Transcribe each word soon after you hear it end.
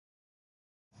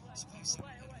Suppose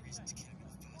someone had a reason to kill him in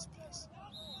the first place.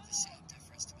 They're set up there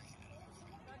for us to make it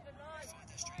look over. We find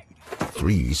their straight.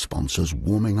 3 sponsors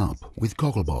warming up with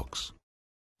Gogglebox.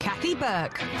 Kathy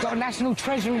Burke Got a national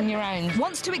treasure in your hands.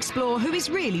 wants to explore who is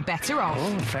really better off.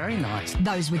 Oh, very nice.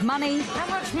 Those with money How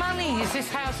much money is this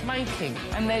house making?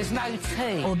 And there's no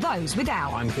tea. or those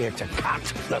without. I'm here to cut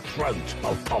the throat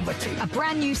of poverty. A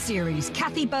brand new series,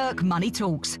 Kathy Burke Money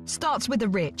Talks, starts with the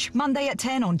rich, Monday at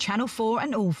 10 on Channel 4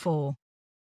 and All 4.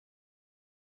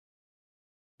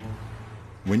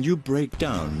 When you break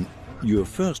down, your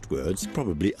first words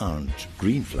probably aren't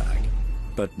green flag.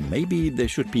 But maybe they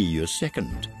should be your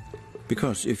second.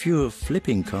 Because if your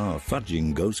flipping car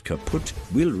fudging goes kaput,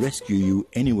 we'll rescue you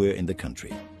anywhere in the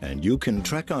country. And you can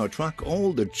track our truck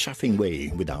all the chuffing way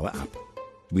with our app.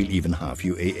 We'll even halve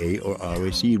your AA or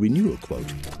RAC renewal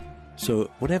quote.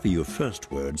 So whatever your first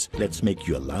words, let's make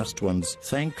your last ones.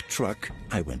 Thank truck,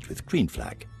 I went with green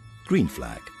flag. Green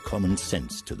flag, common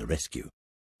sense to the rescue.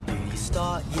 Do you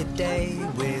start your day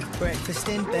with breakfast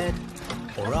in bed?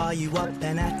 Or are you up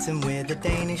and at 'em with a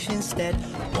Danish instead?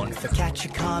 Want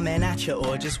focaccia, carmen atcha,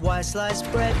 or just white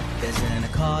sliced bread? There's an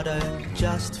avocado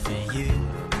just for you.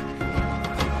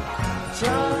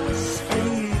 Just for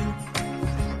you.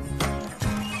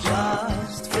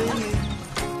 Just for you.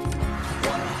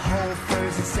 Want a whole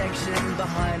frozen section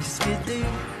behind a skidoo?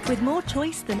 With more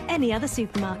choice than any other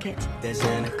supermarket. There's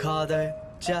an avocado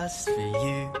just for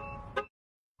you.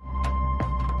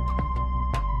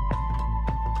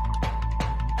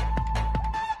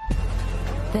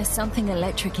 There's something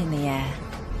electric in the air.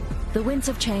 The winds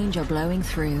of change are blowing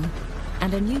through,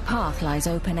 and a new path lies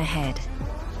open ahead.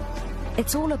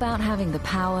 It's all about having the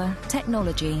power,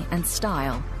 technology, and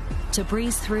style to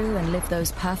breeze through and live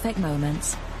those perfect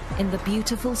moments in the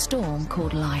beautiful storm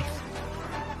called life.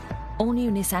 All new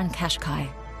Nissan Qashqai,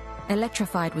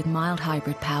 electrified with mild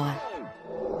hybrid power.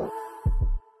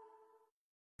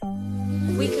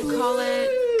 We could call it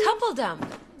coupledom.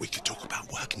 We could talk about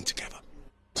working together.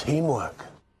 Teamwork.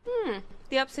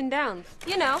 The ups and downs.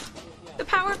 You know, the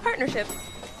power of partnership.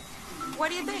 What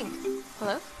do you think?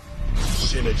 Hello?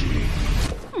 Synergy.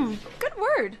 Good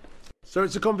word. So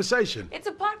it's a conversation. It's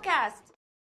a podcast.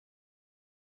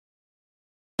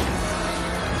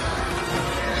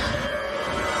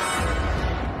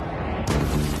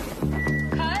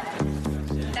 Cut.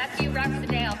 That's you rocks the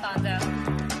day, Alfonso.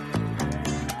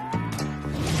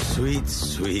 Sweet,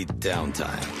 sweet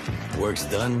downtime. Work's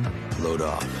done, load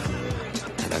off.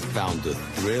 And I found the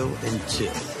thrill and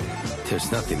chill.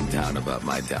 There's nothing down about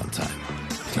my downtime.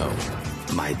 No,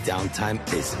 my downtime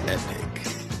is epic.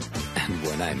 And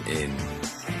when I'm in,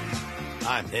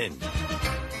 I'm in.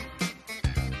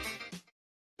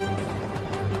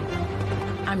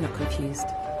 I'm not confused.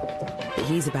 But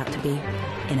he's about to be,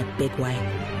 in a big way.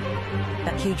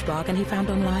 That huge bargain he found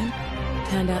online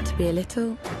turned out to be a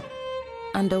little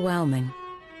underwhelming.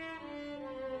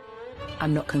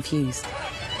 I'm not confused.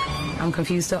 I'm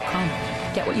Confused.com.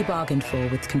 Get what you bargained for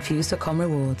with Confused.com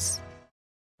rewards.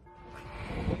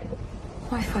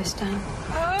 Wi-Fi's down.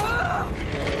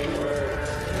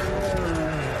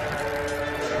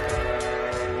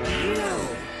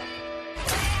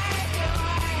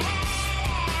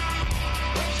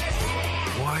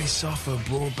 Why suffer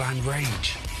broadband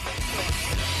rage?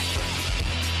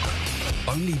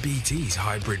 Only BT's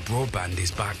hybrid broadband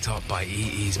is backed up by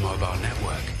EE's mobile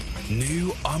network.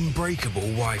 New unbreakable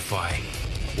Wi-Fi.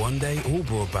 One day all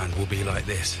broadband will be like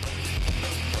this.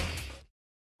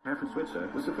 Catherine Switzer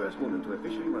was the first woman to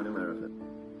officially run a marathon.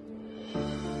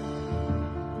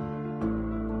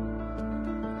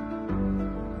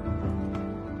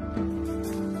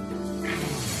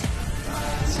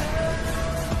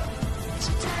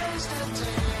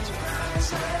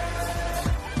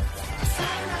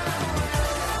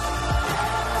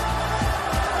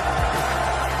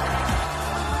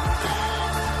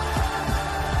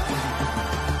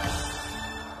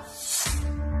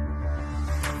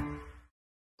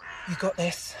 You got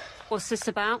this. What's this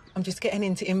about? I'm just getting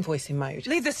into invoicing mode.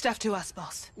 Leave the stuff to us,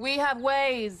 boss. We have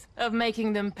ways of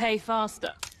making them pay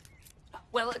faster.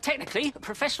 Well, technically,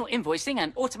 professional invoicing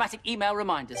and automatic email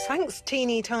reminders. Thanks,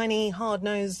 teeny tiny,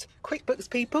 hard-nosed QuickBooks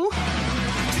people.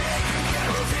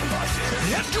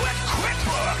 Let's do it,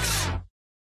 QuickBooks!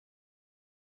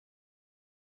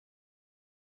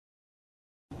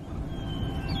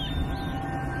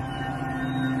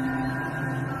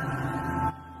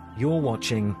 You're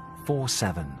watching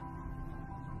 4seven.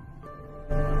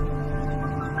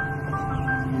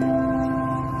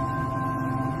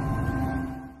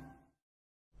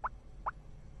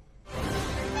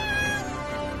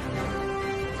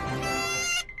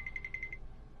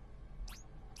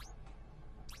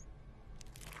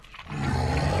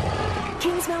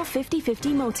 Kingsmill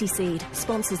 50/50 multi-seed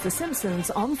sponsors The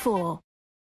Simpsons on 4.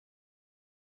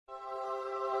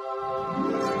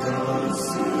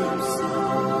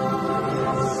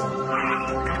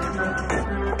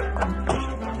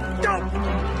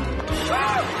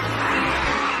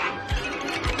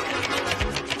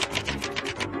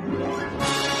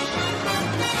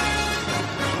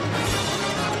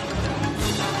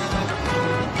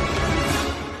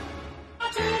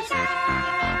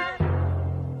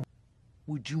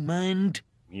 Would you mind?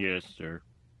 Yes, sir.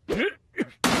 Oh,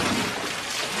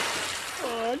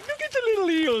 look at the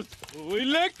little eels! Oh,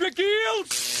 electric eels!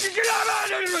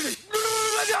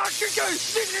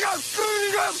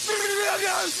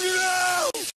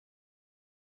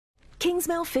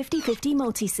 Kingsmill 50/50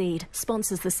 multi-seed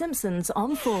sponsors The Simpsons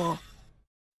on 4.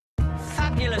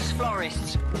 Fabulous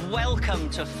florists, welcome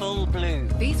to Full Bloom.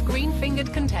 These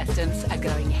green-fingered contestants are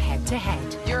going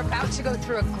head-to-head. You're about to go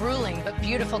through a grueling but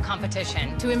beautiful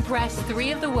competition to impress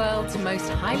 3 of the world's most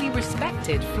highly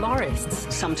respected florists.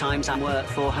 Sometimes I work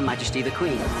for Her Majesty the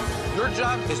Queen. Your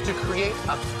job is to create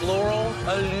a floral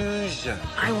illusion.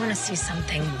 I want to see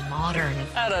something modern.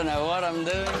 I don't know what I'm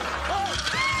doing.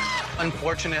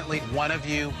 Unfortunately, one of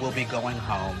you will be going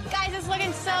home. Guys, it's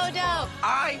looking so dope.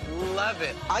 I love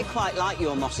it. I quite like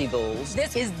your mossy balls.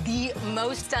 This is the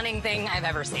most stunning thing I've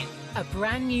ever seen. A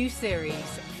brand new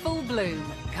series, Full Bloom,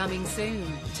 coming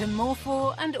soon to More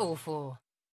 4 and All 4.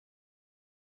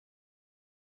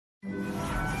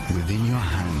 Within your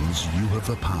hands, you have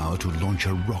the power to launch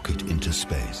a rocket into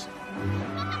space.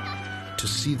 To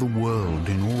see the world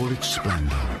in all its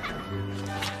splendor.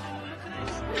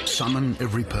 Summon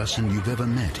every person you've ever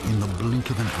met in the blink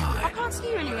of an eye. I can't see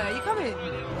you anywhere. You coming?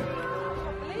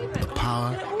 The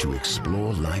power to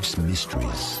explore life's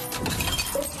mysteries.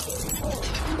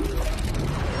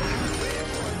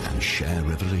 And share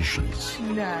revelations.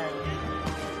 No.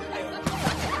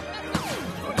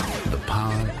 The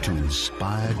power to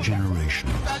inspire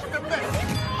generations.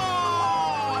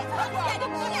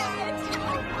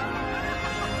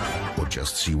 Or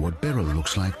just see what Beryl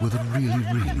looks like with a really,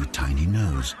 really tiny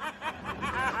nose.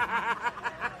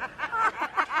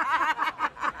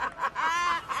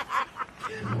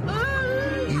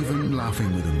 Even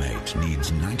laughing with a mate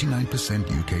needs 99%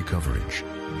 UK coverage.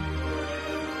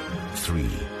 3.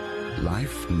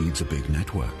 Life needs a big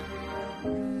network.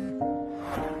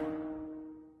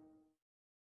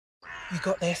 You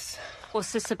got this.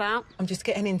 What's this about? I'm just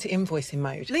getting into invoicing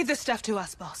mode. Leave the stuff to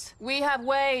us, boss. We have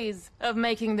ways of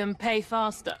making them pay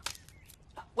faster.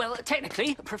 Well,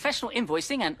 technically, professional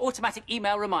invoicing and automatic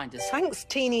email reminders. Thanks,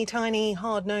 teeny tiny,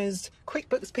 hard-nosed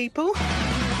QuickBooks people.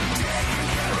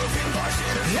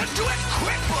 Let's do it,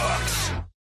 QuickBooks!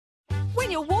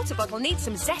 When your water bottle needs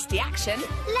some zesty action,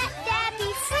 let there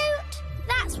be fruit.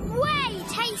 That's way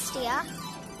tastier.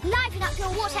 Liven up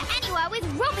your water anywhere with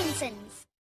Robinsons.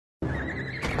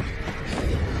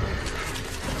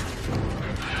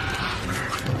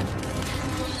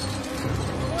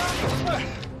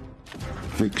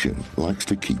 Fiction likes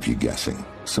to keep you guessing,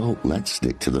 so let's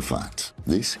stick to the facts.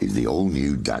 This is the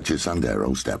all-new Dacia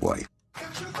Sandero Stepway.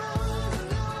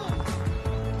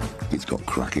 It's got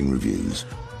cracking reviews,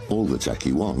 all the tech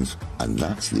you want, and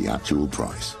that's the actual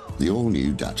price. The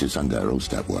all-new Dacia Sandero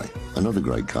Stepway. Another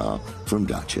great car from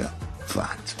Dacia.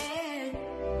 Fact.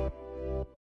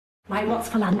 Right, what's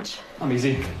for lunch? I'm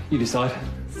easy. You decide.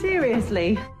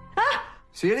 Seriously?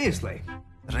 Seriously?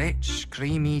 Rich,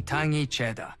 creamy, tangy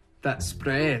cheddar that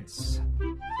spreads.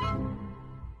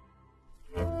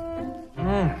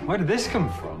 Where did this come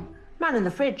from? Man in the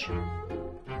fridge.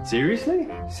 Seriously?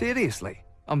 Seriously.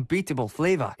 Unbeatable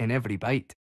flavour in every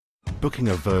bite. Booking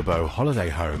a Verbo holiday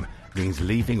home means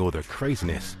leaving all the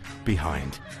craziness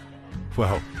behind.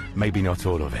 Well, maybe not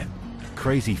all of it.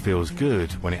 Crazy feels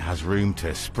good when it has room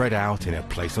to spread out in a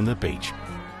place on the beach.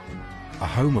 A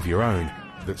home of your own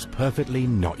that's perfectly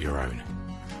not your own.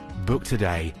 Book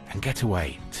today and get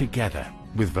away together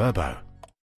with Verbo.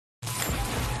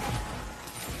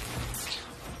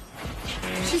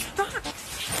 She's back.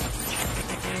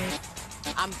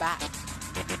 I'm back.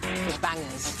 With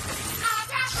bangers.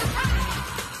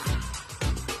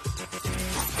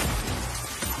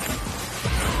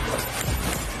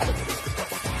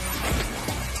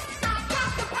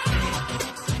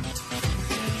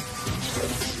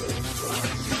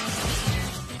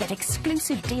 Get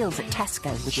exclusive deals at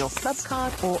Tesco with your club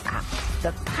card or app.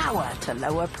 The power to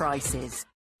lower prices.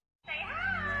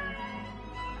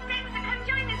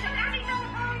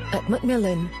 At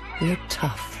Macmillan, we're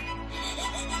tough,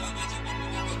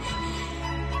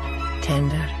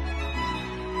 tender,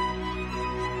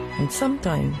 and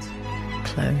sometimes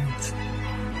clowns.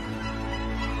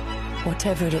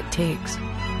 whatever it takes,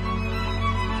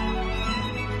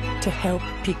 to help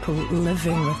people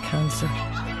living with cancer.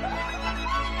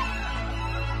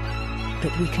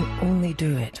 But we can only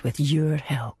do it with your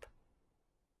help.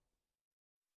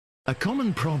 A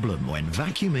common problem when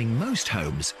vacuuming most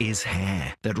homes is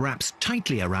hair that wraps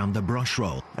tightly around the brush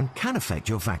roll and can affect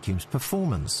your vacuum's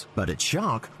performance. But at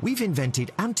Shark, we've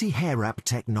invented anti-hair wrap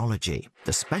technology.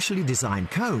 The specially designed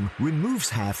comb removes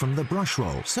hair from the brush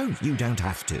roll, so you don't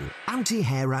have to.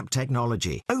 Anti-hair wrap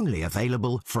technology, only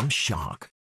available from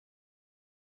Shark.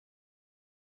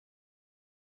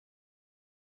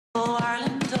 Oh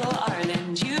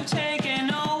Ireland, you've taken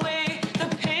away the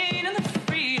pain and the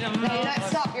freedom. No, let's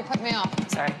stop. You're putting me off.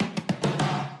 Sorry.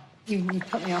 You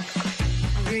put me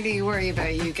off. I'm really worried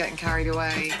about you getting carried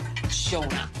away.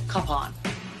 Shona, cop on.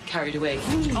 Carried away.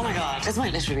 Oh my God, this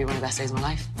might literally be one of the best days of my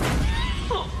life.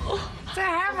 It's a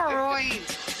hemorrhoid.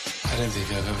 I don't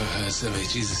think I've ever heard so many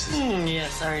Jesuses. Yeah,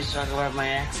 sorry to talk about my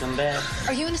ex in bed.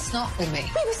 Are you in a snot with me?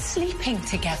 We were sleeping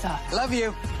together. Love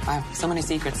you. Wow, so many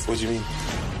secrets. What do you mean?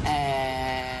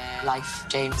 Life,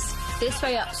 James. This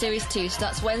Way Up Series 2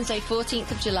 starts Wednesday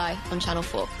 14th of July on Channel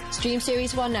 4. Stream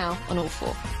Series 1 now on all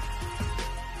 4.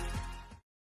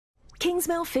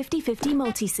 Kingsmill 50/50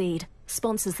 Multiseed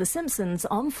sponsors The Simpsons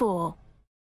on 4.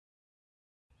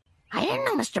 I didn't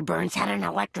know Mr. Burns had an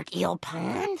electric eel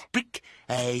pond. Brick,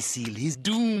 I seal his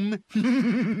doom.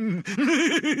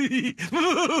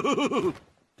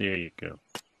 There you go.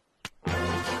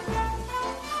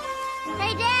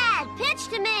 Hey, Dad, pitch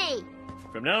to me.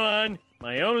 From now on,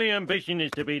 my only ambition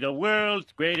is to be the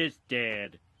world's greatest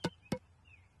dad.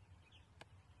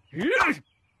 Hey,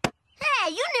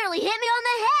 you nearly hit me on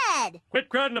the head. Quit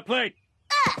crowding the plate.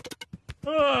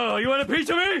 Oh, you want a piece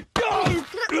of me?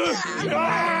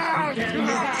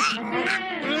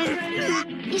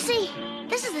 You see,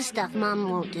 this is the stuff Mom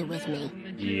won't do with me.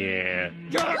 Yeah.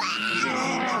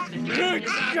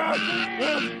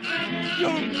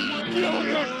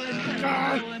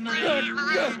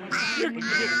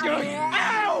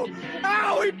 Ow!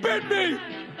 Ow! He bit me!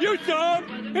 You saw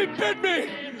him! He bit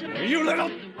me! You little...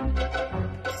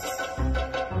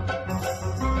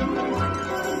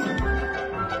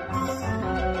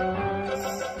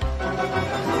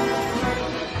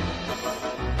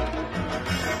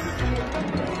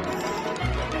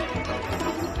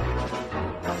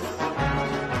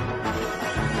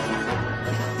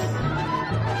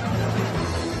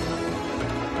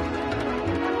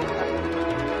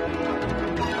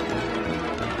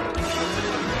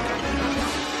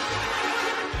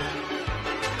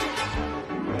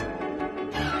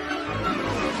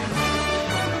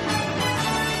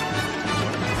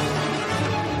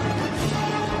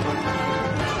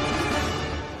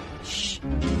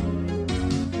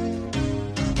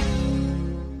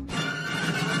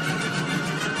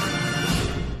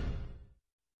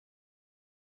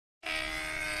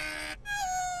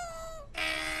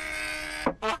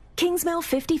 Kingsmill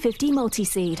 50/50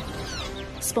 Multiseed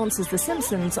sponsors The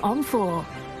Simpsons on 4.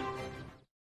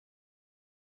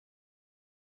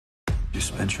 You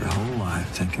spent your whole life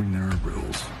thinking there are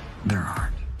rules. There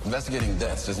aren't. Investigating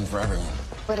deaths isn't for everyone.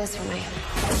 What is for me?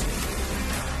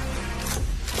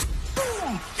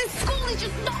 This school is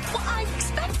just not what I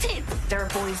expected. There are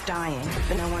boys dying,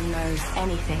 but no one knows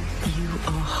anything. You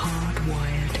are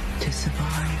hardwired to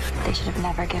survive. They should have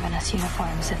never given us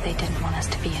uniforms if they didn't want us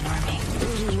to be an army.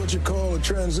 This is what you call a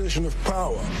transition of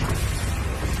power.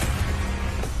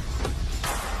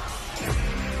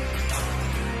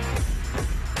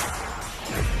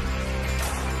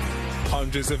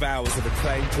 Hundreds of hours of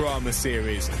acclaimed drama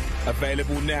series.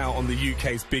 Available now on the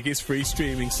UK's biggest free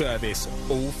streaming service,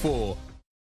 All 4.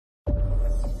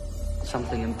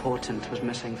 Something important was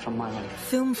missing from my life.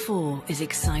 Film 4 is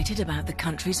excited about the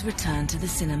country's return to the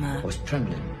cinema. I was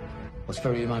trembling. I was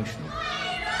very emotional.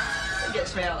 It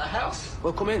gets me out of the house.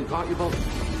 Well, come in, can't you, Bob?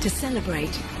 To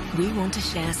celebrate, we want to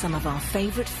share some of our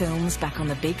favourite films back on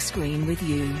the big screen with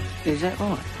you. Is that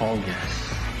right? Oh,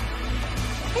 yes.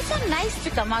 It's so nice to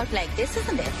come out like this,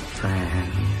 isn't it?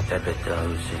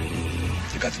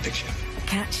 You got the picture.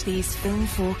 Catch these Film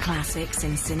 4 classics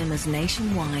in cinemas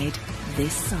nationwide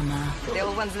this summer. The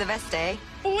old ones are the best, eh?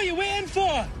 What are you waiting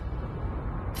for?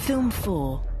 Film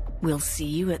 4. We'll see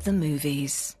you at the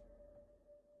movies.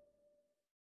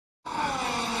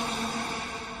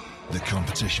 The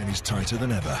competition is tighter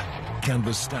than ever. Can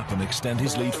Verstappen extend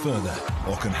his lead further,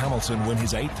 or can Hamilton win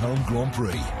his 8th home Grand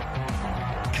Prix?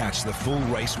 Catch the full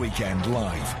race weekend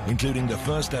live, including the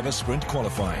first ever sprint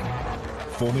qualifying.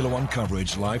 Formula One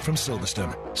coverage live from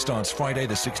Silverstone starts Friday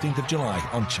the 16th of July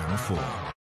on Channel 4.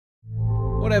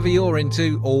 Whatever you're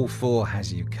into, All 4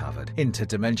 has you covered.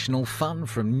 Interdimensional fun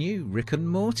from new Rick and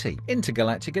Morty.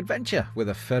 Intergalactic adventure with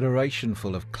a federation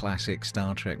full of classic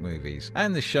Star Trek movies.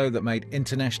 And the show that made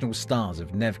international stars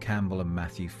of Nev Campbell and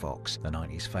Matthew Fox, the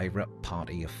 90s favourite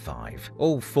Party of 5.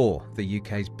 All 4, the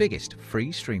UK's biggest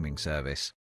free streaming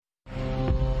service.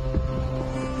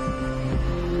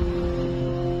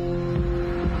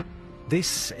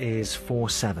 This is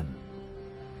 4seven.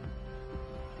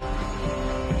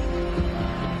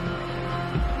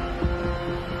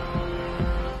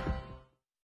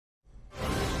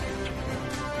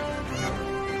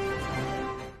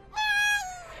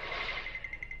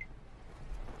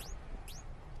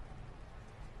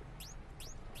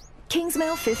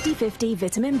 Kingsmill 50/50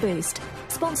 Vitamin Boost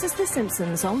sponsors The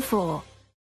Simpsons on 4.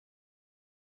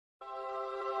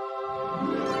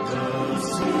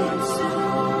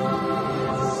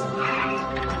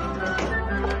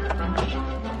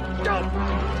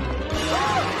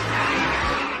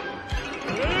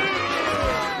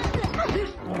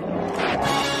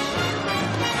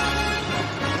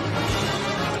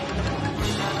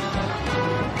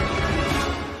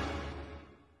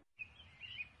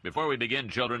 Before we begin,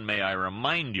 children, may I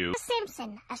remind you...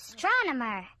 Simpson,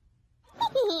 astronomer.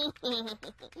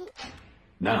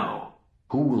 Now,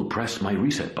 who will press my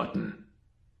reset button?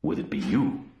 Would it be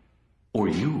you? Or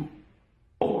you?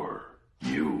 Or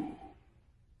you?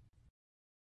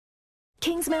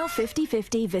 Kingsmill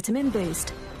 50/50 Vitamin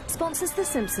Boost sponsors The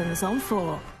Simpsons on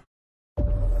 4.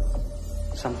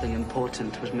 Something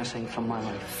important was missing from my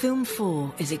life. Film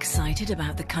 4 is excited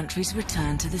about the country's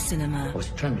return to the cinema. I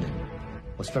was trembling.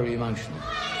 I was very emotional.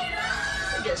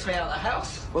 It gets me out of the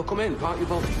house. Well, come in, park your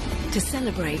boat. To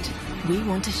celebrate, we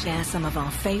want to share some of our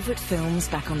favourite films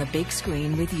back on the big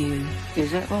screen with you.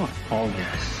 Is that right? Oh,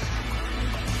 yes.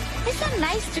 It's so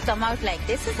nice to come out like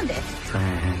this, isn't it?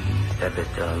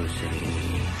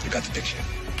 You got the picture.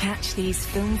 Catch these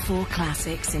Film 4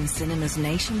 classics in cinemas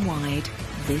nationwide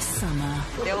this summer.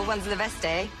 The old ones are the best,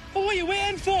 eh? What are you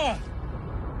waiting for?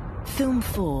 Film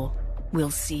 4.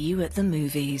 We'll see you at the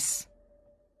movies.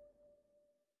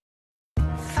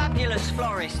 Fabulous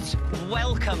florists,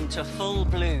 welcome to Full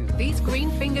Bloom. These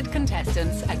green-fingered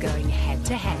contestants are going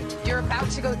head-to-head. You're about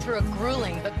to go through a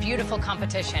grueling but beautiful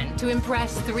competition to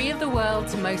impress 3 of the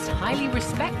world's most highly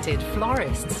respected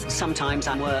florists. Sometimes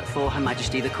I work for Her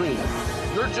Majesty the Queen.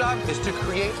 Your job is to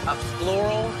create a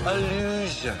floral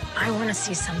illusion. I want to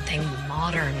see something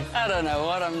modern. I don't know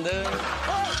what I'm doing.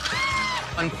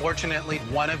 Unfortunately,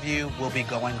 one of you will be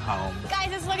going home.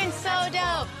 Guys, it's looking so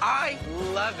dope. I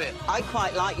love it. I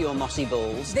quite like your mossy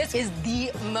balls. This is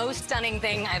the most stunning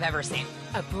thing I've ever seen.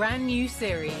 A brand new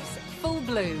series, Full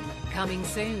Bloom, coming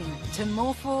soon to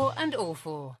More 4 and All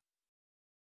 4.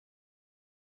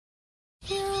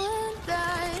 You and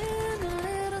I in a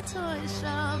little toy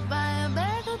shop, buy a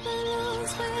bag of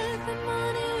balloons with the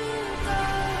money we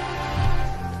got.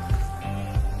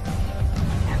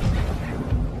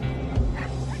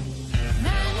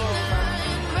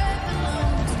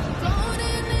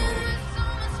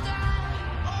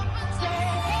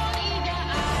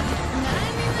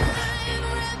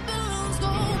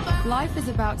 Life is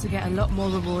about to get a lot more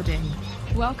rewarding.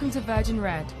 Welcome to Virgin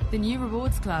Red, the new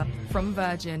rewards club from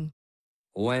Virgin.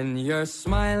 When you're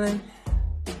smiling,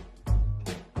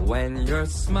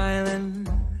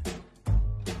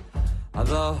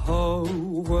 the whole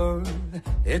world,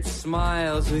 it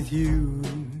smiles with you.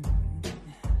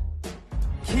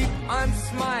 Keep on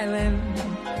smiling,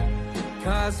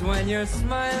 'cause when you're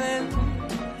smiling,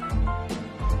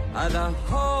 the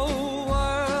whole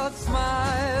world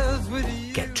smiles with you.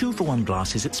 Get 2-for-1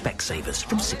 glasses at Specsavers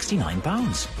from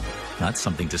 £69. That's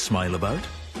something to smile about.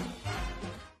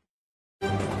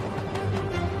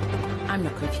 I'm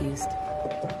not confused,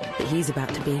 but he's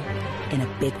about to be in a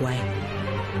big way.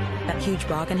 That huge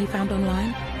bargain he found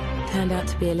online turned out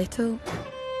to be a little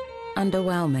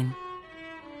underwhelming.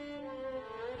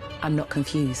 I'm not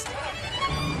confused.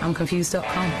 I'm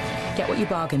confused.com. Get what you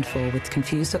bargained for with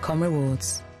confused.com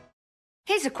rewards.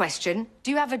 Here's a question.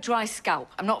 Do you have a dry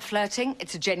scalp? I'm not flirting.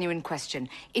 It's a genuine question.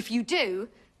 If you do,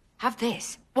 have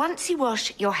this. Once you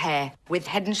wash your hair with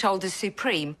Head & Shoulders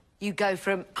Supreme, you go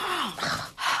from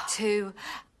to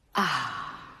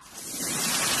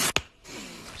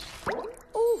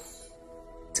Ooh.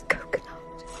 It's coconut.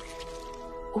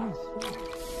 Ooh.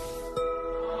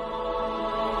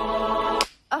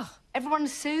 Oh,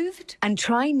 everyone's soothed? And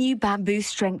try new Bamboo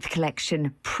Strength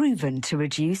Collection, proven to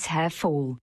reduce hair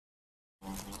fall.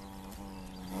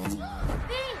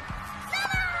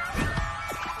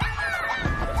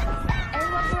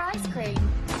 Anyone for ice cream?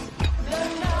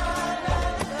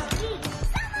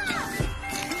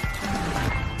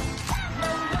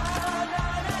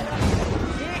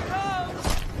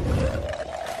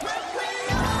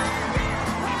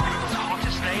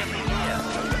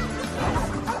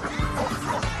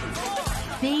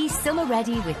 Summer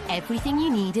ready with everything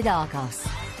you need at Argos.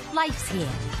 Life's here.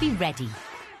 Be ready.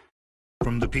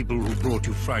 From the people who brought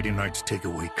you Friday night's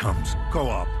takeaway comes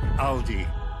Co-op, Aldi,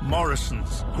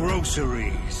 Morrison's,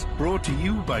 groceries. Brought to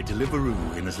you by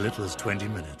Deliveroo in as little as 20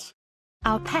 minutes.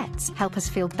 Our pets help us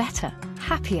feel better,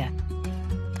 happier.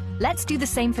 Let's do the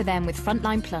same for them with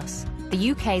Frontline Plus,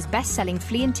 the UK's best-selling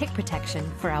flea and tick protection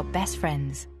for our best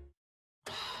friends.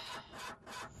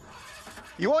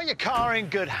 You want your car in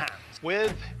good hands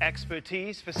with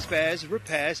expertise for spares,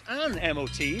 repairs and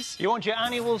MOTs. You want your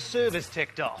annual service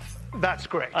ticked off. That's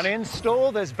great. And in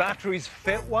store, there's batteries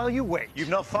fit while you wait. You've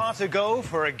not far to go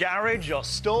for a garage or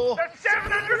store. That's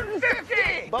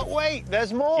 750! But wait,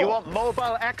 there's more. You want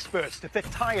mobile experts to fit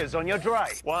tyres on your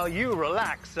drive while you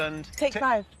relax and... Take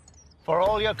 5. For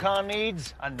all your car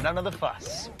needs and none of the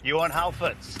fuss. You want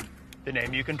Halfords, the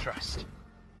name you can trust.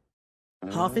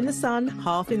 Half in the sun,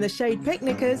 half in the shade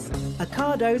picnickers.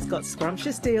 Ocado's got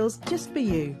scrumptious deals just for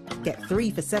you. Get 3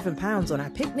 for £7 on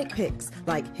our picnic picks,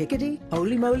 like Hickety,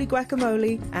 Holy Moly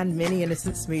Guacamole and Mini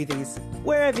Innocent Smoothies.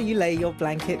 Wherever you lay your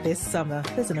blanket this summer,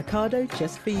 there's an Ocado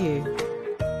just for you.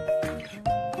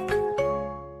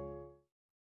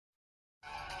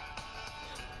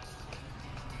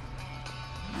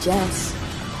 Jess,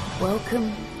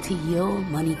 welcome to your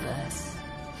Moneyverse.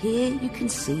 Here you can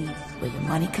see where your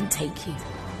money can take you.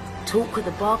 Talk with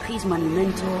a Barclays Money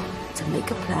mentor to make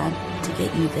a plan to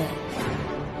get you there.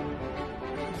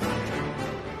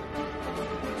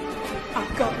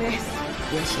 I've got this.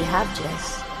 Yes, you have,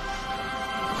 Jess.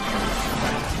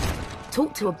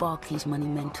 Talk to a Barclays Money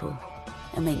mentor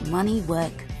and make money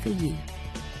work for you.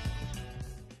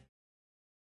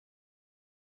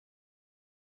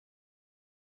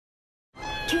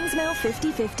 Kingsmill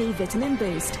 50/50 Vitamin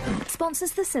Boost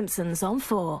sponsors The Simpsons on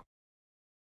 4.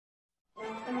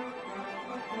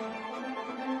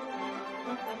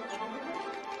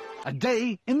 A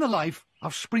day in the life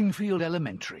of Springfield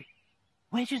Elementary.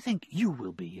 Where do you think you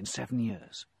will be in 7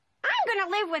 years? I'm gonna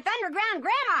live with Underground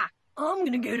Grandma. I'm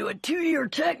gonna go to a 2-year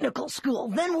technical school,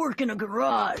 then work in a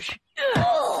garage.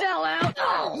 Sell out!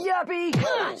 Yuppie!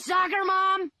 Soccer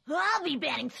Mom. I'll be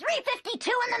batting .352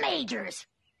 in the majors.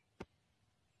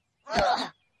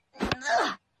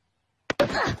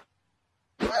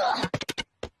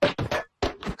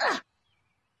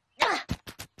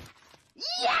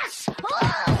 Yes!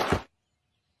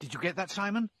 Did you get that,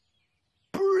 Simon?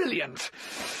 Brilliant!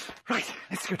 Right,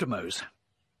 let's go to Moe's.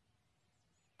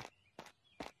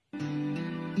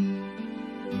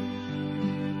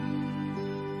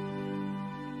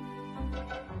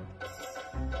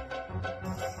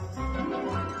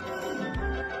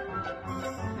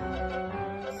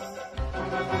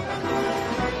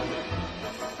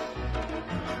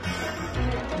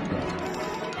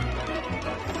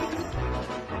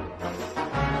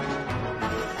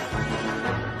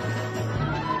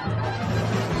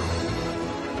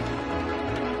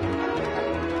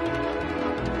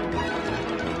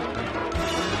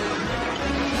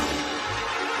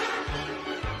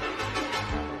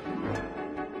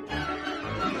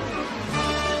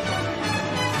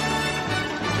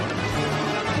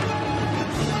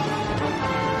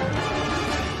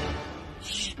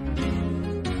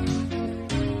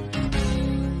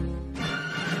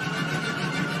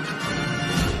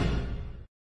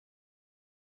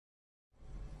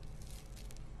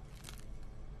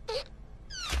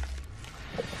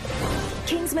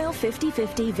 Kingsmill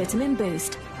 50/50 Vitamin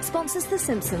Boost sponsors The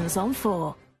Simpsons on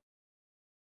 4.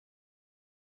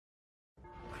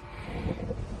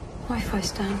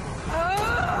 Wi-Fi's down.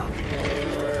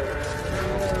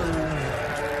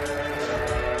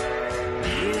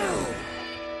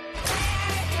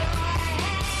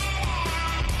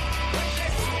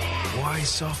 Why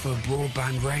suffer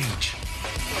broadband rage?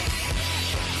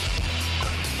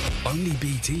 Only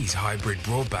BT's hybrid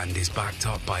broadband is backed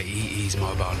up by EE's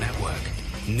mobile network.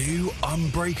 New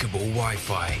unbreakable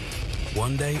Wi-Fi.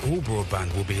 One day all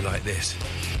broadband will be like this.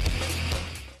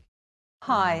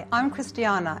 Hi, I'm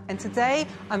Christiana, and today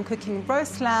I'm cooking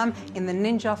roast lamb in the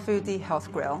Ninja Foodie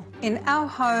Health Grill. In our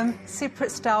home,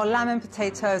 Cypriot-style lamb and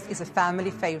potatoes is a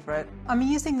family favourite. I'm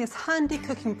using this handy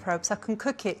cooking probe so I can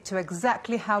cook it to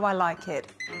exactly how I like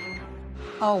it.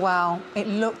 Oh wow, it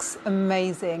looks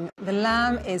amazing. The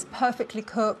lamb is perfectly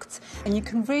cooked and you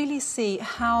can really see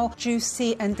how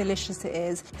juicy and delicious it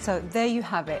is. So there you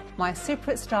have it, my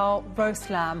Cypriot-style roast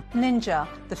lamb. Ninja,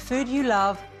 the food you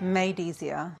love, made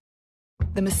easier.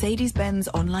 The Mercedes-Benz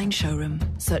online showroom.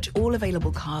 Search all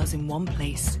available cars in one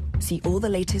place, see all the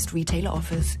latest retailer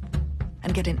offers,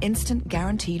 and get an instant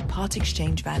guaranteed part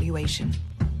exchange valuation.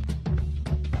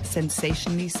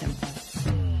 Sensationally simple.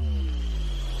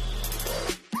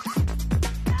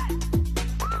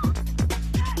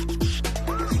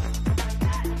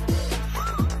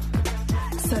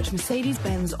 Visit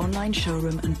Mercedes-Benz online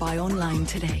showroom and buy online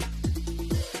today.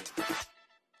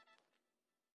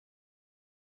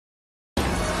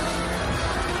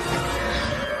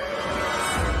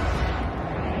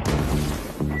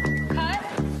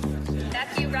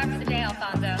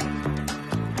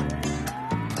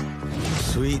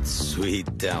 Sweet, sweet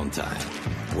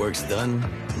downtime. Work's done,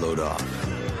 load off.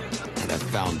 And I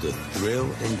found the thrill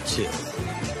and chill.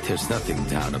 There's nothing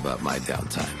down about my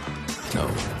downtime. No,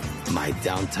 my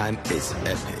downtime is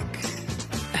epic.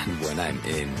 And when I'm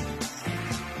in,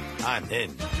 I'm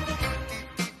in.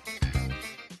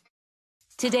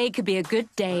 Today could be a good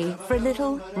day for a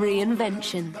little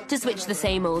reinvention. To switch the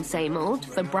same old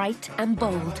for bright and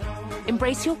bold.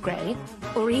 Embrace your grey,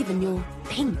 or even your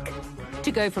pink.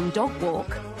 To go from dog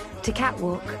walk to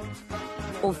catwalk,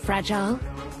 or fragile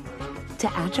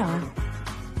to agile.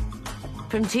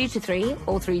 From 2 to 3,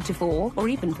 or 3 to 4, or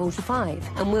even 4 to 5.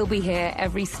 And we'll be here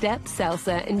every step,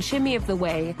 salsa, and shimmy of the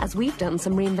way as we've done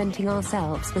some reinventing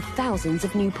ourselves with thousands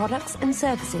of new products and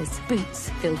services. Boots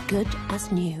feel good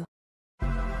as new.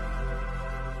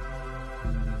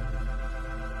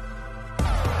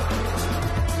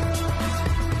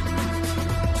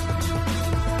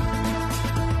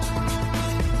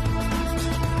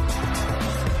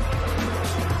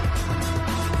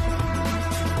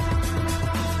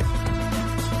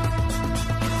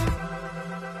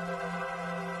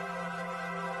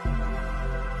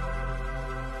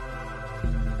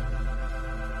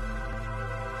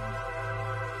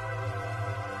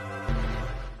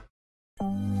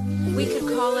 We could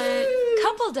call it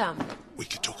coupledom. We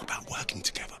could talk about working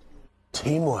together.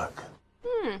 Teamwork.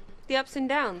 The ups and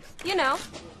downs. You know,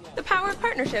 the power of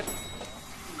partnership.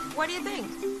 What do you think?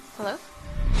 Hello?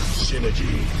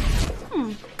 Synergy.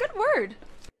 Good word.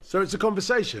 So it's a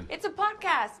conversation? It's a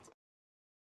podcast.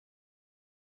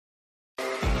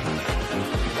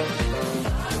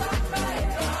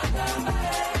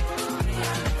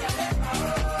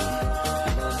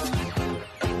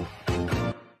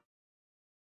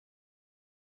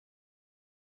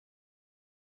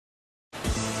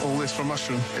 All this from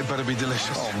mushroom. It better be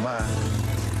delicious. Oh,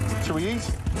 man. Shall we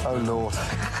eat? Oh, Lord.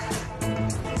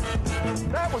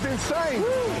 That was insane!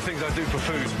 The things I do for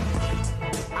food.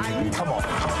 Come on.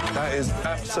 That is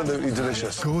absolutely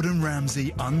delicious. Gordon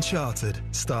Ramsay Uncharted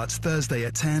starts Thursday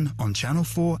at 10 on Channel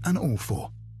 4 and All 4.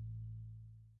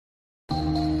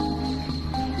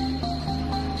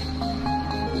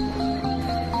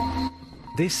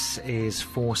 This is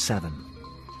 4seven.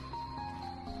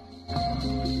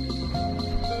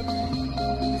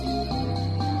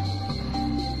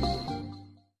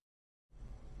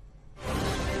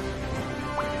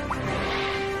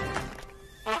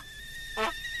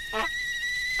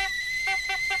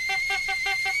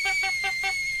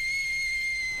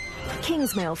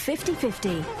 Kingsmill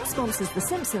 50/50 sponsors The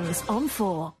Simpsons on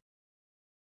 4.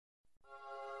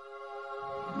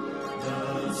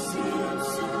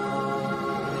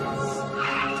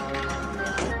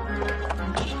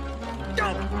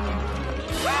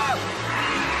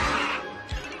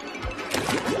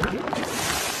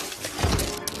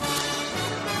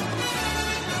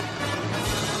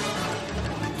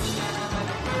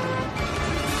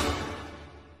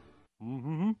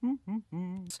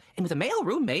 And with a male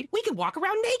roommate, we can walk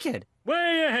around naked.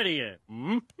 Way ahead of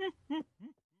you.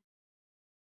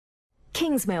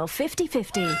 Kingsmill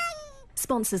 50/50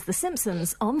 sponsors The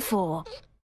Simpsons on 4.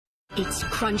 It's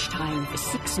crunch time for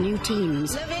 6 new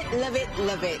teams. Love it, love it,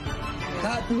 love it.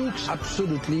 That looks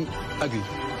absolutely ugly.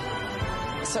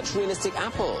 Such realistic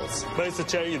apples. But it's a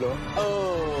cherry, though.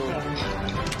 Oh.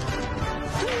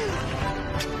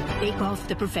 Bake Off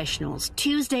the Professionals,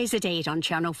 Tuesdays at 8 on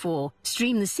Channel 4.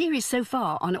 Stream the series so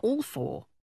far on All 4.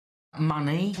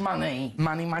 Money, money,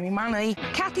 money, money, money.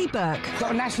 Kathy Burke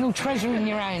Got a national treasure in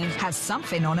your hands. has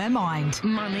something on her mind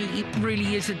Money, it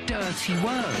really is a dirty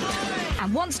word.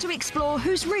 and wants to explore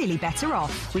who's really better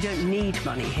off. We don't need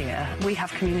money here. We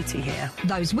have community here.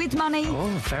 Those with money Oh,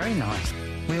 very nice.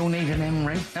 We all need an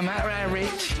Emery, no matter how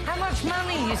rich. How much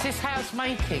money is this house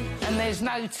making? And there's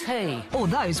no tea. or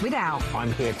those without.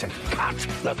 I'm here to cut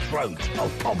the throat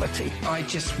of poverty. I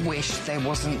just wish there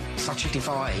wasn't such a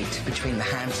divide between the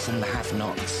haves and the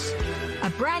have-nots. A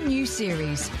brand new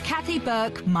series, Kathy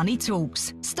Burke Money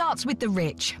Talks, starts with the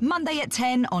rich, Monday at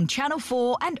 10 on Channel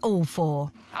 4 and All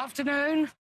 4. Afternoon.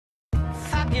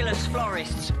 Fab Fabulous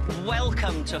florists,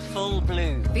 welcome to Full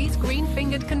Bloom. These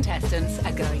green-fingered contestants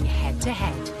are going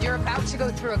head-to-head. You're about to go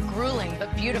through a grueling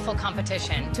but beautiful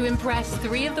competition to impress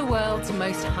 3 of the world's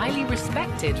most highly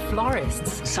respected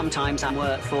florists. Sometimes I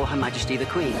work for Her Majesty the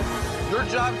Queen. Your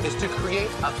job is to create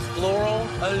a floral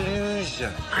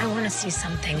illusion. I want to see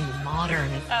something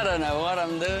modern. I don't know what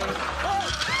I'm doing.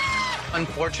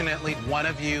 Unfortunately, one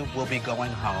of you will be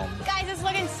going home. Guys, it's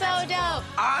looking so dope.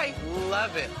 I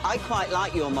love it. I quite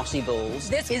like your mossy balls.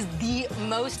 This is the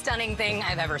most stunning thing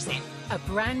I've ever seen. A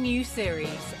brand new series,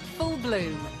 Full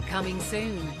Bloom, coming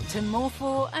soon to More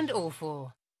 4 and All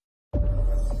 4.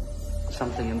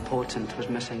 Something important was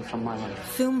missing from my life.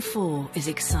 Film 4 is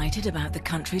excited about the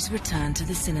country's return to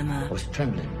the cinema. I was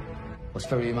trembling. I was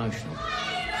very emotional.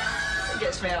 It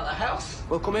gets me out of the house.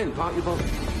 Well, come in, park your boat.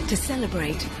 To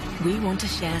celebrate, we want to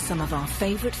share some of our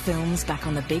favourite films back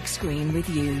on the big screen with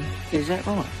you. Is that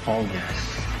right? Oh,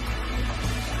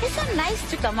 yes. It's so nice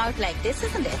to come out like this,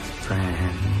 isn't it?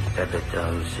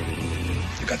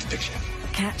 You got the picture.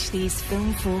 Catch these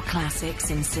Film 4 classics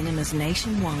in cinemas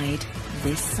nationwide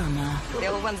this summer. The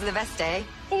old ones are the best, eh?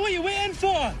 What are you waiting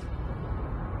for?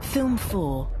 Film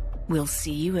 4. We'll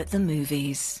see you at the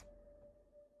movies.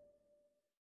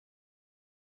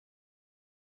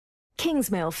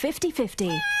 Kingsmill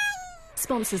 50/50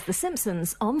 sponsors The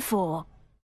Simpsons on 4.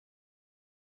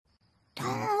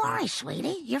 Don't worry,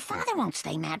 sweetie. Your father won't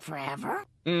stay mad forever.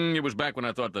 It was back when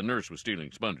I thought the nurse was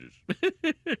stealing sponges.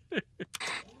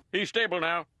 He's stable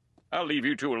now. I'll leave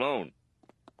you two alone.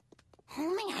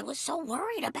 Homie, I was so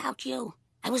worried about you.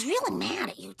 I was really mad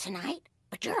at you tonight.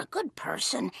 But you're a good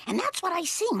person, and that's what I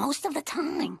see most of the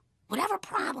time. Whatever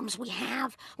problems we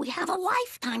have a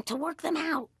lifetime to work them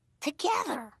out.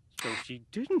 Together. So she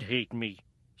didn't hate me.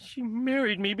 She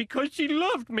married me because she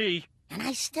loved me. And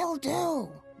I still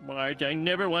do. Marge, I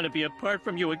never want to be apart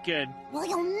from you again. Well,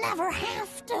 you'll never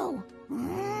have to.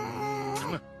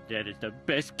 That is the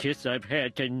best kiss I've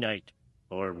had tonight.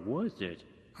 Or was it?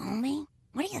 Homie,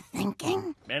 what are you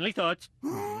thinking? Manly thoughts.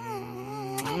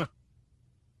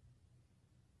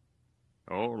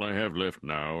 All I have left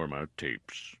now are my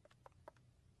tapes.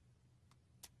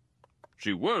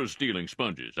 She was stealing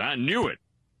sponges. I knew it.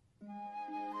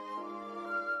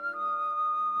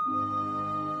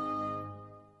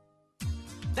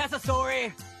 That's a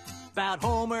story about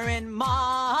Homer and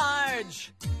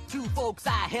Marge, 2 folks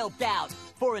I helped out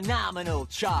for a nominal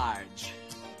charge.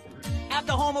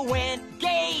 After Homer went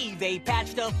gay, they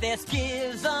patched up their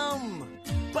schism,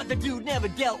 but the dude never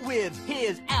dealt with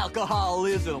his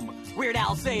alcoholism. Weird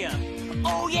Al saying,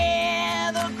 oh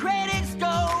yeah, the credits go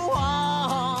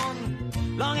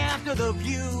on, long after the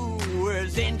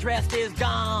viewer's interest is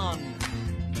gone.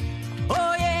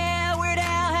 Oh yeah, Weird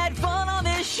Al had fun on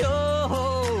this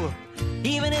show,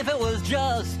 even if it was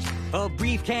just a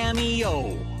brief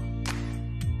cameo.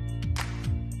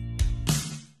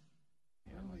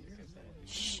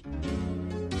 Shh.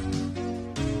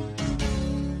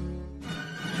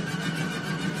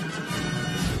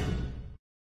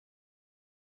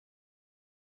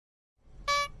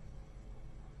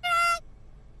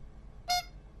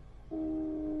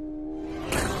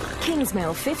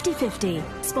 Kingsmill 50/50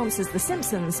 sponsors The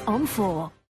Simpsons on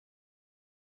 4.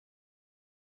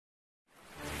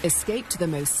 Escape to the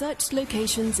most searched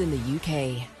locations in the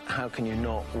UK. How can you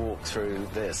not walk through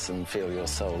this and feel your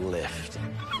soul lift?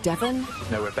 Devon.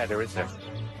 Nowhere better, is there?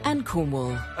 And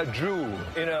Cornwall. A jewel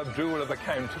in a jewel of a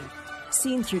county.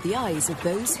 Seen through the eyes of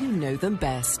those who know them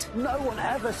best. No one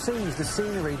ever sees the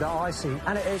scenery that I see,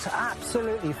 and it is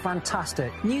absolutely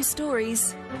fantastic. New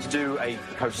stories. To do a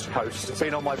coast to coast, it's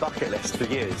been on my bucket list for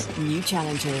years. New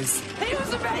challenges. It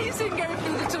was amazing going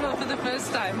through the tunnel for the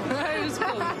first time. It was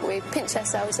cool. We pinch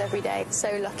ourselves every day.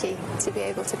 So lucky to be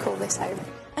able to call this home.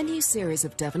 A new series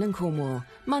of Devon and Cornwall.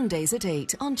 Mondays at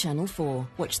 8 on Channel 4.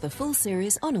 Watch the full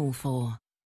series on All 4.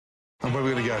 And where are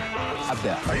we going to go? Up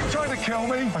there. Are you trying to kill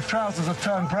me? My trousers have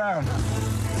turned brown.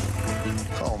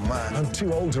 Oh, man. I'm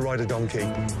too old to ride a donkey.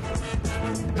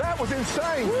 That was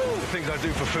insane. Things I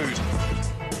do for food.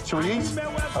 Shall we eat?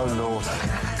 Oh, Lord.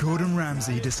 Gordon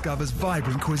Ramsay discovers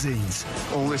vibrant cuisines.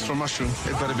 All this for mushroom.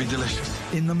 It better be delicious.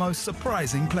 In the most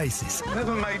surprising places.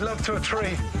 Never made love to a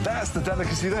tree. That's the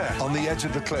delicacy there, on the edge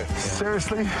of the cliff.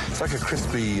 Seriously? It's like a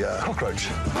crispy cockroach.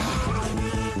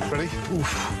 Ready?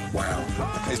 Oof. Wow.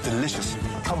 It's delicious.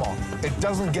 Come on. It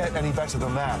doesn't get any better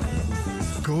than that.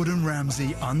 Gordon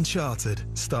Ramsay Uncharted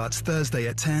starts Thursday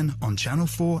at 10 on Channel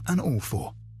 4 and All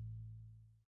 4.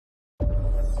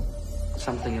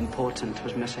 Something important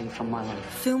was missing from my life.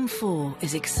 Film 4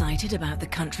 is excited about the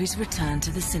country's return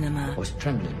to the cinema. I was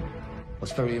trembling. I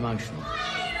was very emotional.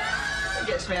 That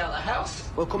gets me out of the house.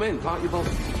 Well, come in, park your boat.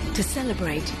 To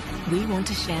celebrate, we want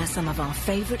to share some of our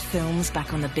favourite films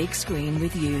back on the big screen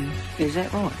with you. Is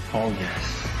that right? Oh,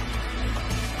 yes.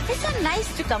 It's so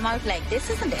nice to come out like this,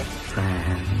 isn't it?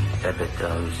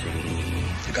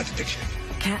 You got the picture.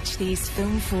 Catch these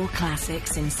Film 4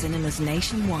 classics in cinemas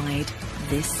nationwide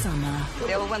this summer.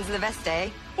 The old ones are the best, eh?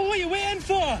 What are you waiting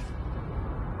for?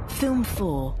 Film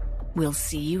 4. We'll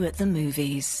see you at the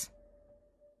movies.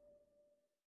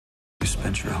 You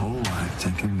spent your whole life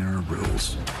thinking there are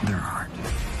rules. There aren't.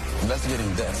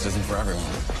 Investigating deaths isn't for everyone.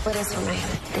 What is for me?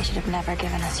 They should have never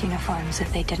given us uniforms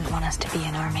if they didn't want us to be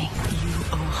an army. You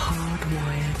are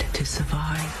hardwired to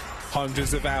survive.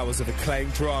 Hundreds of hours of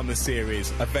acclaimed drama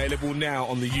series, available now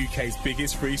on the UK's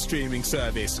biggest free streaming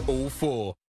service, All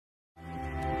 4.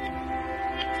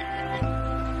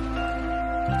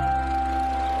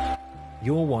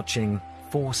 You're watching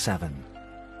 4seven.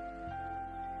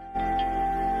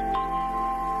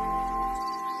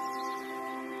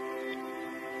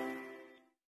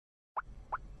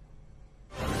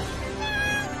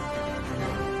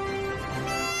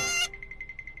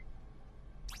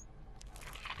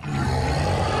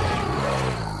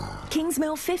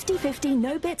 Kingsmill 50/50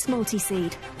 No Bits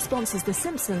Multi-Seed sponsors The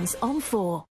Simpsons on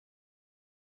 4.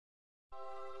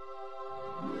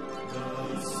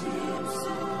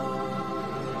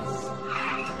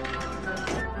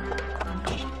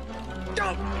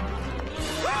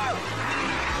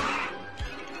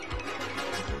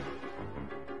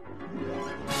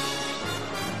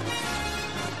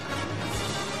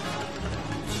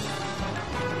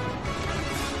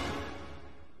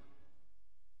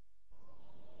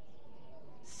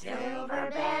 Silver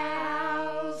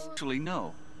bells. Actually,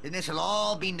 no. Then this'll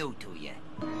all be new to you.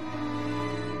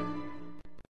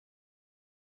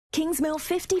 Kingsmill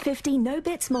 50/50 No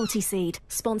Bits Multi-Seed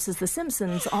sponsors The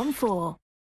Simpsons on 4.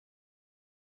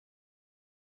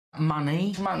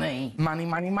 Money, money, money,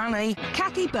 money, money.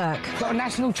 Kathy Burke Got a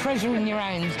national treasure in your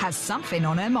hands. has something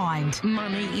on her mind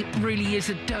Money, it really is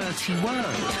a dirty word.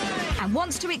 and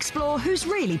wants to explore who's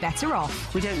really better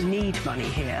off. We don't need money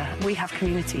here. We have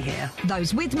community here.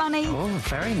 Those with money Oh,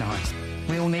 very nice.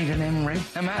 We all need an emery,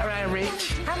 no matter how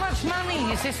rich. How much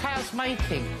money is this house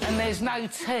making? And there's no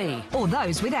tea. or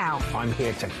those without. I'm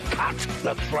here to cut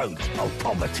the throat of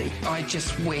poverty. I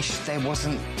just wish there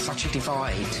wasn't such a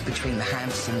divide between the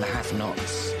haves and the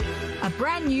have-nots. A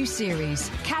brand new series,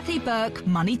 Kathy Burke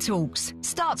Money Talks,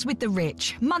 starts with the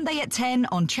rich, Monday at 10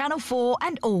 on Channel 4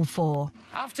 and All 4.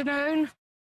 Afternoon.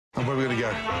 And where are we going to go?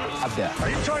 Up there. Are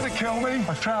you trying to kill me?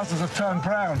 My trousers have turned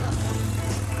brown.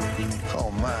 Oh,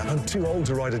 man. I'm too old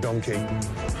to ride a donkey.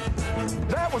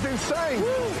 That was insane!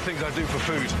 The things I do for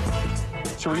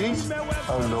food. Shall we eat?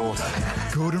 Oh, Lord.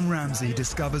 Gordon Ramsay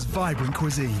discovers vibrant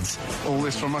cuisines All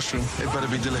this for mushroom. It better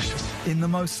be delicious. in the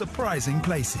most surprising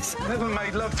places. Never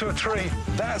made love to a tree.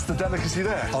 That's the delicacy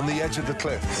there, on the edge of the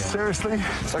cliff. Seriously?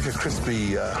 It's like a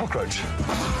crispy cockroach.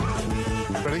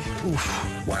 Ready?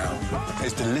 Oof. Wow.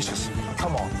 It's delicious.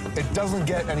 Come on. It doesn't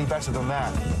get any better than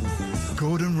that.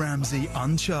 Gordon Ramsay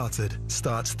Uncharted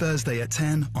starts Thursday at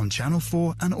 10 on Channel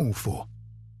 4 and All 4.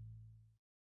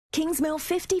 Kingsmill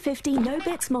 50/50 No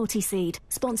Bits Multi-Seed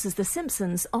sponsors The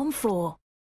Simpsons on 4.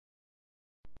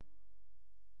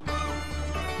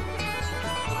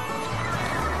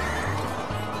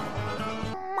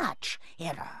 Much.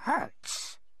 It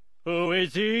hurts. Who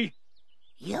is he?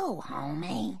 You,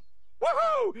 homie.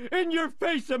 Woohoo! In your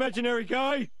face, imaginary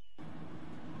guy!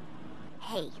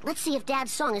 Hey, let's see if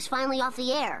Dad's song is finally off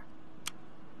the air.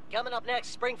 Coming up next,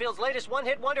 Springfield's latest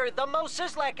one-hit wonder, The Mo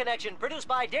Sislak Connection, produced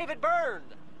by David Byrne.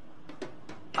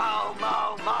 Mo,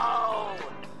 mo, mo.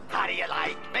 How do you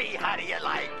like me? How do you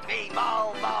like me?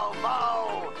 Mo, mo,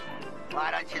 mo.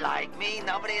 Why don't you like me?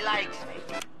 Nobody likes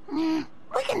me.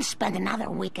 We can spend another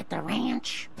week at the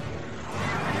ranch.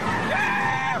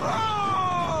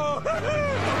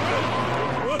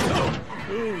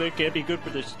 Ooh, that can't be good for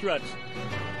the struts.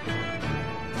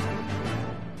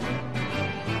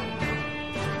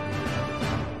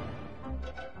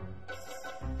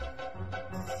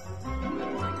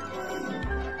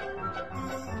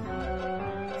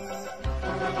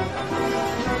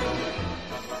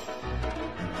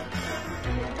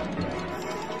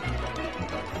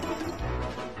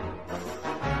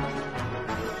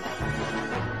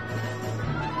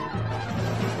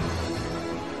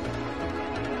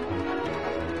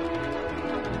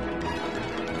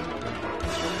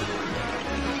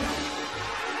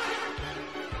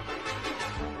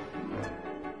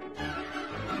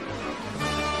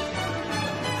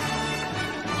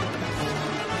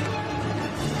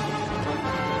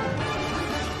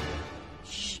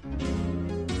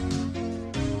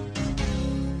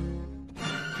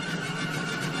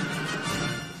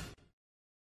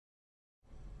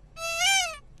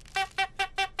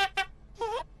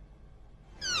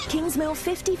 Kingsmill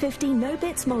 50/50 No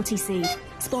Bits Multi-Seed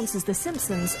sponsors The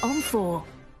Simpsons on 4.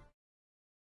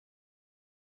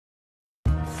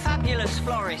 Fabulous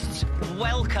florists,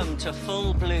 welcome to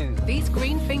Full Bloom. These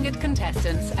green-fingered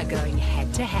contestants are going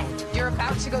head-to-head. You're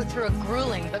about to go through a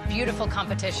grueling but beautiful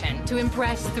competition to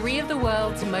impress 3 of the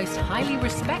world's most highly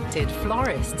respected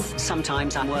florists.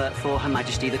 Sometimes I work for Her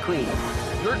Majesty the Queen.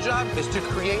 Your job is to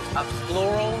create a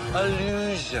floral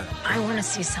illusion. I want to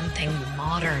see something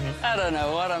modern. I don't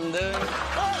know what I'm doing.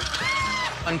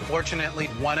 Unfortunately,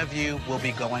 one of you will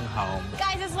be going home.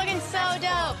 Guys, it's looking so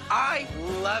dope. I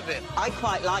love it. I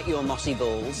quite like your mossy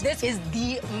balls. This is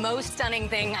the most stunning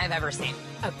thing I've ever seen.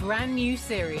 A brand new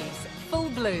series, Full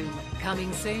Bloom,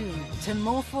 coming soon to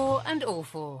More 4 and All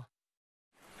 4.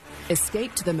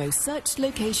 Escape to the most searched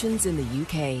locations in the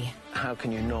UK. How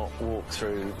can you not walk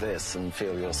through this and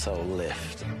feel your soul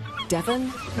lift?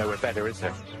 Devon. Nowhere better, is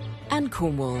there? And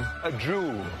Cornwall. A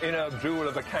jewel in a jewel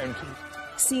of a county.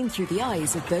 Seen through the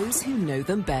eyes of those who know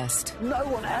them best. No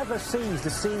one ever sees the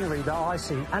scenery that I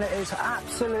see, and it is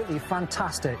absolutely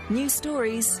fantastic. New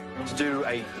stories. To do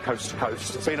a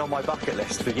coast-to-coast, it's been on my bucket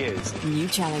list for years. New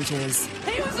challenges.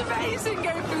 It was amazing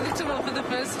going through the tunnel for the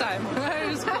first time. It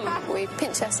was cool. We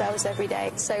pinch ourselves every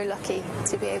day. So lucky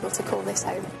to be able to call this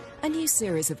home. A new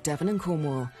series of Devon and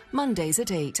Cornwall, Mondays at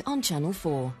 8 on Channel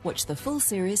 4. Watch the full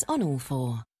series on All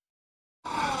 4.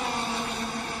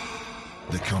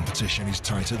 The competition is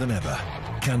tighter than ever.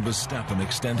 Can Verstappen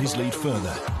extend his lead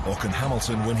further, or can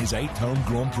Hamilton win his 8th home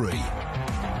Grand Prix?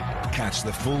 Catch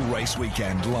the full race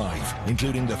weekend live,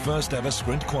 including the first ever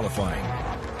sprint qualifying.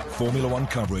 Formula One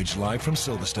coverage live from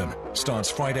Silverstone starts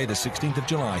Friday the 16th of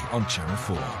July on Channel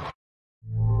 4.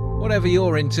 Whatever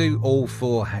you're into, All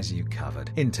 4 has you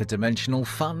covered. Interdimensional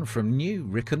fun from new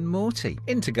Rick and Morty,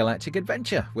 intergalactic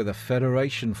adventure with a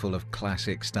federation full of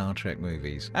classic Star Trek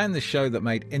movies, and the show that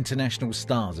made international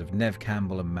stars of Nev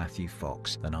Campbell and Matthew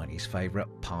Fox, the 90s favourite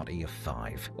Party of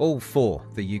 5. All 4,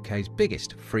 the UK's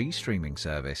biggest free streaming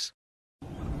service.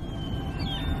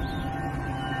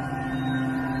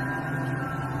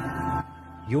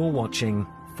 You're watching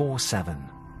 4seven.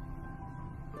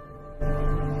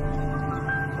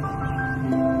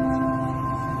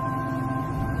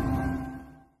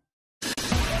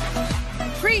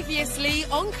 Previously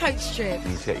on Coach Trip. You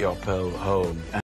need to get your pearl home.